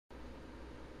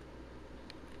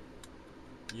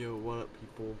Yo, what up,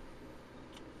 people?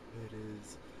 It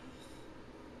is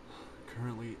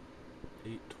currently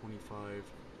 8:25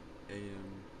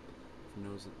 a.m. For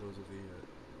those of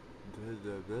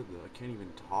I can't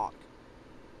even talk.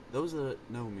 Those that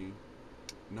know me,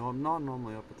 no, I'm not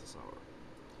normally up at this hour.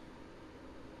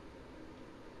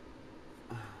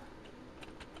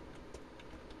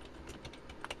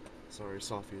 Sorry,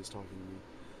 Sophie is talking to me.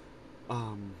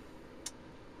 Um,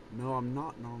 no, I'm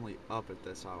not normally up at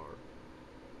this hour.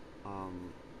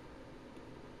 Um,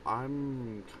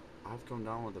 I'm I've come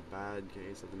down with a bad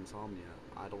case of insomnia.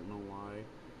 I don't know why.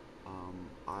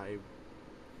 I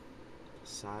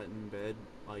sat in bed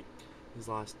like this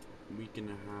last week and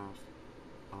a half.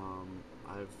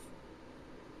 I've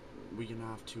week and a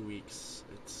half, 2 weeks.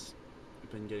 It's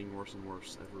been getting worse and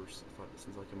worse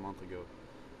since like a month ago.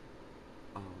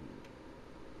 Um,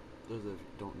 those of you who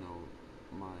don't know,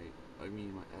 me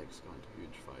and my ex got into a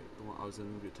huge fight. The one I was in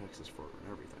the movie Texas for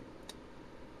and everything,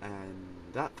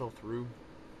 and that fell through,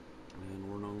 and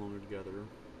we're no longer together.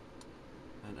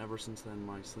 And ever since then,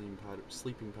 my sleeping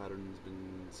pattern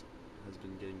has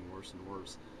been getting worse and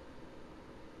worse.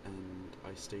 And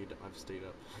I've stayed up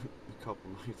a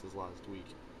couple nights this last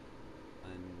week,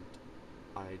 and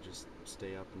I just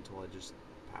stay up until I just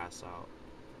pass out.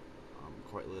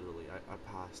 Quite literally, I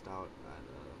passed out at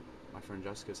my friend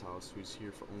Jessica's house, who's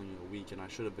here for only a week, and I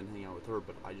should have been hanging out with her,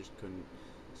 but I just couldn't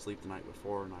sleep the night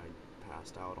before, and I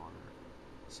passed out on her.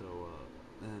 So,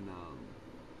 and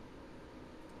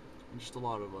just a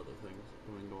lot of other things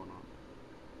have been going on.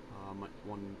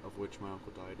 One of which my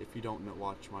uncle died. If you don't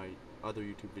watch my other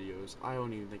YouTube videos, I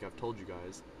don't even think I've told you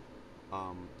guys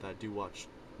that do watch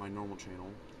my normal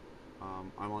channel.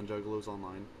 I'm on Juggalos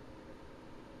Online.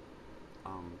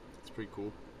 It's pretty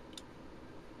cool.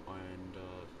 And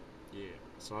yeah,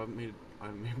 so I've been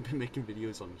making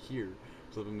videos on here,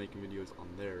 so I've been making videos on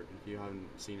there. And if you haven't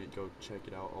seen it, go check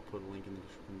it out. I'll put a link in the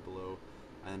description below,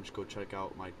 and just go check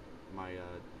out my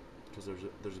because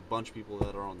there's a bunch of people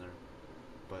that are on there,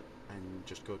 and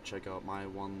just go check out my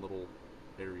one little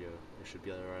area. It should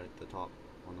be right at the top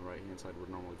on the right hand side where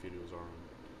normally videos are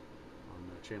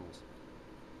on channels.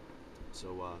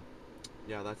 So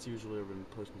yeah, that's usually I've been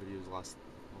posting videos the last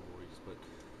couple weeks, but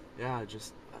yeah, I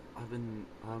haven't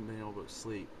been able to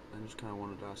sleep. I just kind of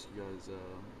wanted to ask you guys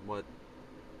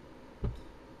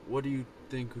what do you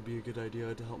think would be a good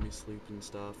idea to help me sleep and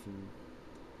stuff, and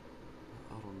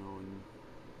I don't know. And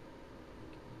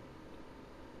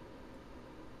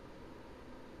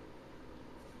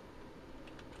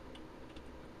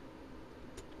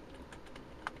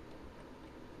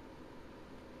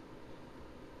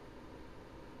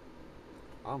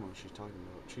I don't know what she's talking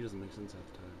about. She doesn't make sense half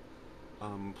the time.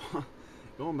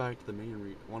 Going back to the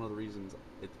one of the reasons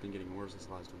it's been getting worse this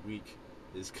last week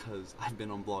is because I've been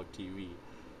on Blog TV.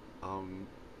 And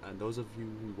those of you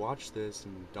who watch this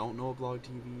and don't know what Blog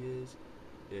TV is,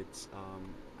 it's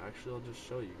actually I'll just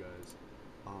show you guys.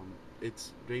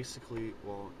 It's basically,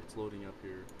 well, it's loading up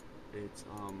here. It's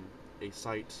a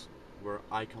site where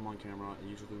I come on camera,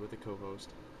 usually with a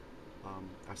co-host.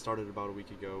 I started about a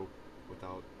week ago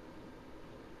without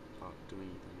doing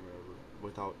anything or whatever,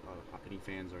 without any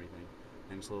fans or anything.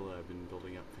 And slowly I've been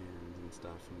building up fans and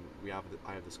stuff. And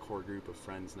I have this core group of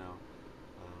friends now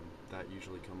that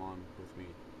usually come on with me.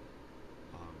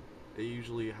 It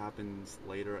usually happens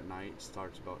later at night.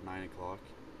 Starts about 9 o'clock.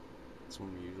 That's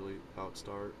when we usually about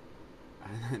start,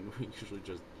 and then we usually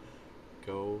just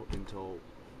go until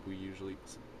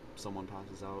someone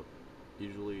passes out.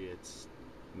 Usually it's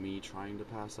me trying to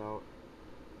pass out,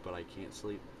 but I can't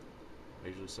sleep. I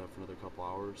usually stay up for another couple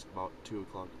hours, about 2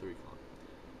 o'clock, 3 o'clock.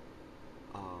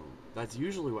 That's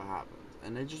usually what happens,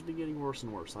 and it's just been getting worse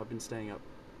and worse. I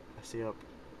stay up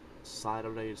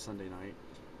Saturday to Sunday night.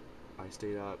 I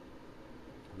stayed up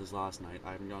this last night.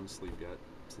 I haven't gone to sleep yet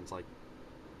since like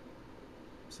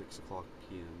 6 o'clock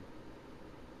p.m.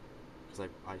 because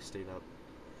I stayed up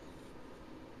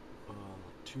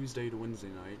Tuesday to Wednesday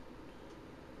night.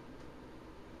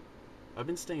 I've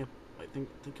been staying up.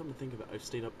 Come to think of it, I've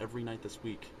stayed up every night this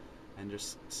week and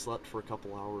just slept for a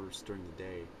couple hours during the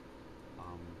day.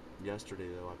 Yesterday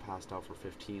though, I passed out for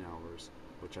 15 hours,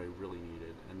 which I really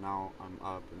needed, and now I'm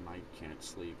up and I can't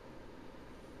sleep.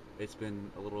 It's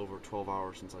been a little over 12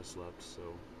 hours since I slept, so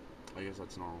I guess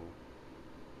that's normal,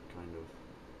 kind of.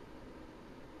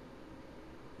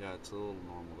 Yeah, it's a little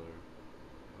normal there.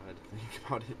 I had to think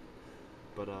about it,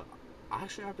 but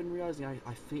actually I've been realizing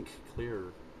I think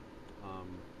clearer.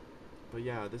 But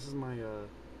yeah, this is my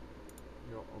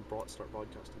I'll start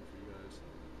broadcasting for you guys.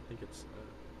 I think it's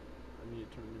I need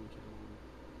to turn the minicam on.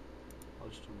 I'll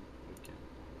just turn the webcam on.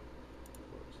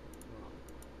 Close.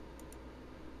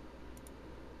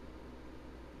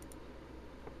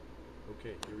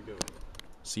 Okay, here we go.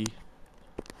 See?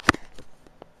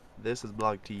 This is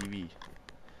Blog TV.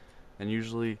 And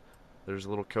usually there's a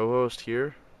little co-host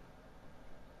here.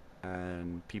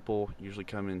 And people usually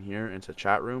come in here into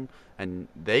chat room. And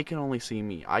they can only see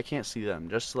me. I can't see them,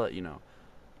 just to let you know.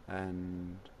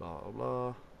 And blah, blah,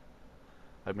 blah.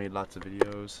 I've made lots of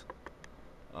videos.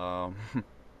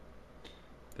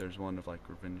 There's one of like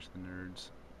Revenge the Nerds.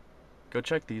 Go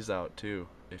check these out too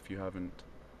if you haven't.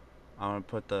 I'm gonna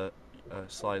put the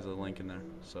SerialSliza link in there.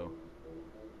 So.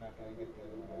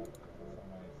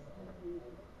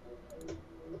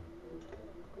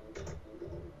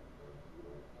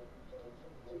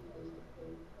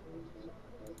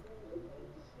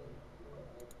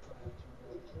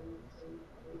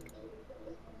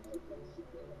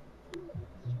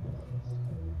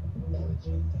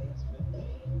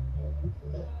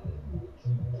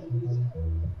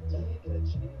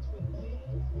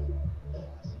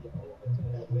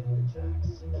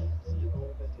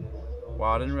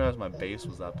 Wow, I didn't realize my bass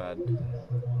was that bad.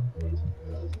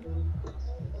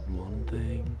 One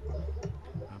thing,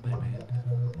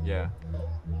 yeah.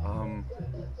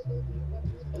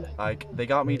 Like they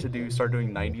got me to start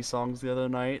doing 90s songs the other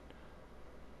night.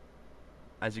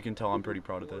 As you can tell, I'm pretty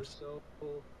proud of this.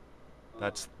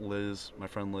 That's Liz, my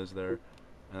friend Liz there,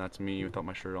 and that's me without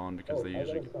my shirt on because they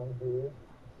usually.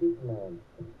 Superman.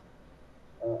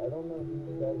 I don't know who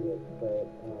says it, but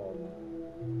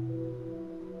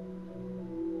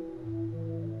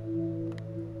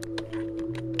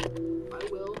I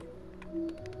will.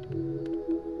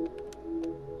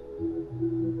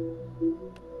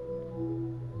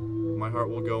 My Heart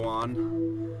Will Go On.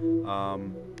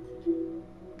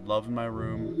 Love in My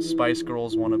Room. Spice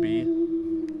Girls Wannabe.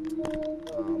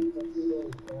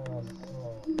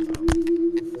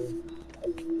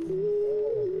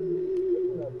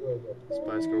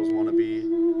 Spice Girls Wannabe.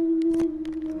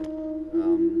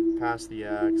 Pass the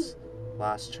Axe.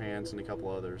 Last Chance, and a couple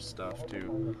other stuff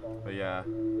too. But yeah,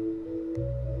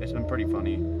 it's been pretty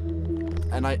funny.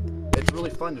 And it's really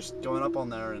fun just going up on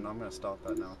there, and I'm gonna stop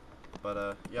that now.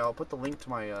 But yeah, I'll put the link to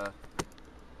my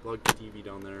Blog TV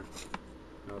down there.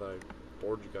 Now that I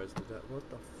bored you guys to death. What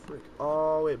the frick?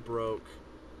 Oh, it broke.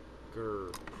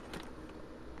 Grr.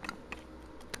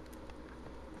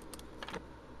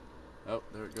 Oh,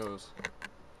 there it goes.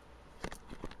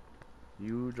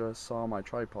 You just saw my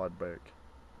tripod break.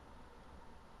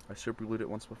 I super glued it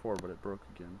once before, but it broke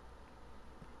again.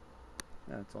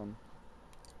 Yeah, it's on.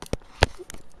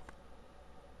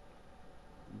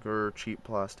 Grr, cheap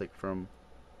plastic from...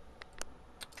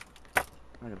 I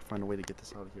gotta find a way to get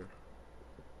this out of here.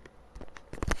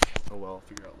 Oh well, I'll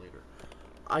figure it out later.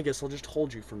 I guess I'll just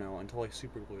hold you for now until I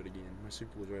super glue it again. My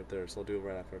super glue's right there, so I'll do it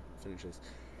right after I finish this.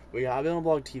 But yeah, I've been on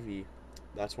Blog TV.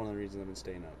 That's one of the reasons I've been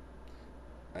staying up.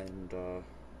 And,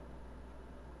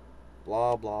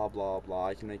 blah, blah, blah, blah.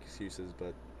 I can make excuses,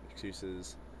 but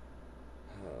excuses,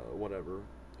 whatever.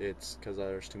 It's because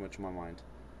there's too much in my mind.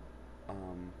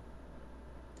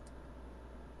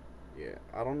 Yeah,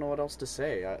 I don't know what else to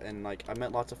say. And, like, I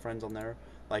met lots of friends on there.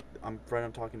 Like, friend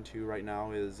I'm talking to right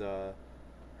now is, her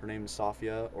name is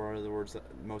Safia, or in other words,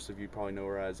 most of you probably know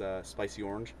her as, Spicy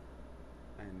Orange.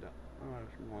 And,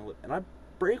 I'm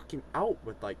breaking out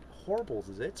with, like, horrible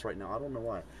zits right now. I don't know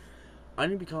why. I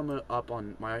need to become up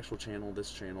on my actual channel,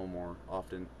 this channel, more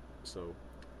often. So,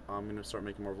 I'm going to start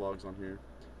making more vlogs on here.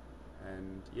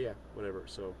 And, yeah, whatever.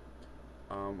 So,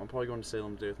 I'm probably going to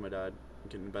Salem today with my dad. I'm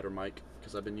getting a better mic,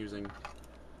 because I've been using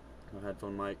a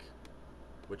headphone mic,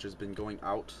 which has been going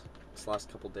out this last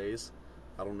couple days.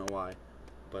 I don't know why.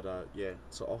 But, yeah.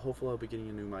 So, hopefully I'll be getting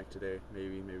a new mic today.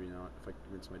 Maybe, maybe not, if I can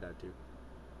convince my dad to.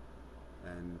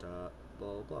 And,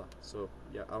 blah, blah, blah. So,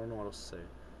 yeah, I don't know what else to say.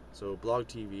 So, Blog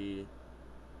TV,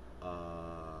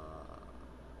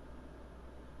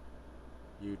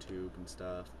 YouTube and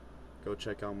stuff. Go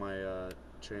check out my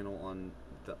channel on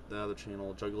the other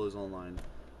channel, Juggalos Online.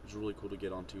 It's really cool to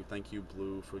get onto. Thank you,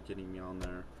 Blue, for getting me on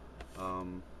there.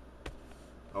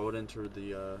 I would enter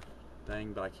the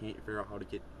thing, but I can't figure out how to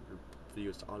get your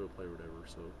videos to autoplay or whatever,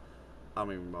 so I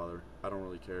don't even bother. I don't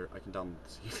really care. I can download the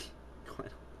CD.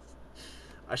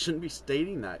 I shouldn't be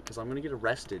stating that, because I'm going to get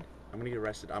arrested.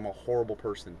 I'm a horrible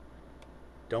person.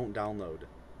 Don't download.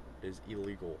 It is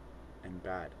illegal and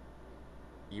bad.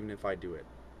 Even if I do it.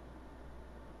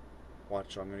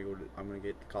 Watch, I'm gonna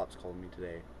get the cops calling me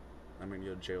today. I'm gonna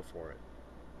go to jail for it.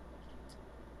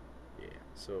 Yeah,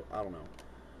 so I don't know.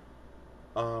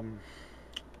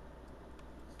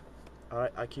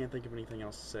 I can't think of anything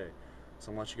else to say. So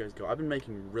I'm gonna let you guys go. I've been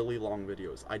making really long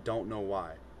videos. I don't know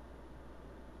why.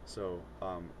 So,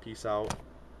 peace out.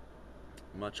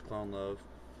 Much clown love.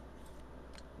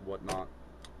 Whatnot.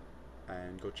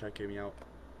 And go check me out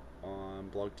on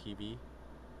Blog TV.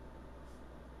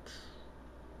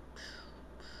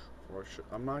 For sure.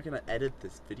 I'm not gonna edit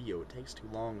this video. It takes too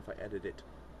long if I edit it.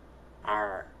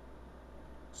 Arr.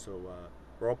 So,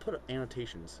 or I'll put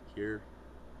annotations here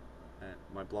at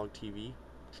my Blog TV.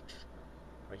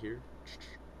 Right here.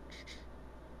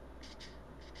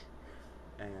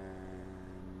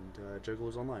 And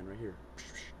Juggalos Online right here.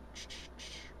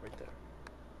 Right there.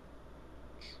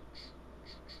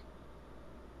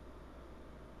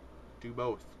 Do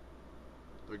both.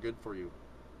 They're good for you.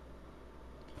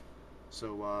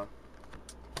 So,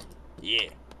 Yeah.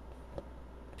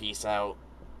 Peace out.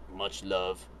 Much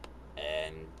love.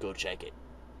 And go check it.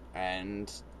 and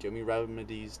give me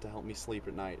remedies to help me sleep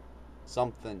at night.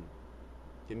 Something.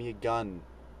 Give me a gun.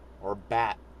 Or a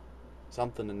bat.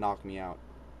 Something to knock me out.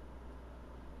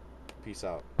 Peace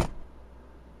out.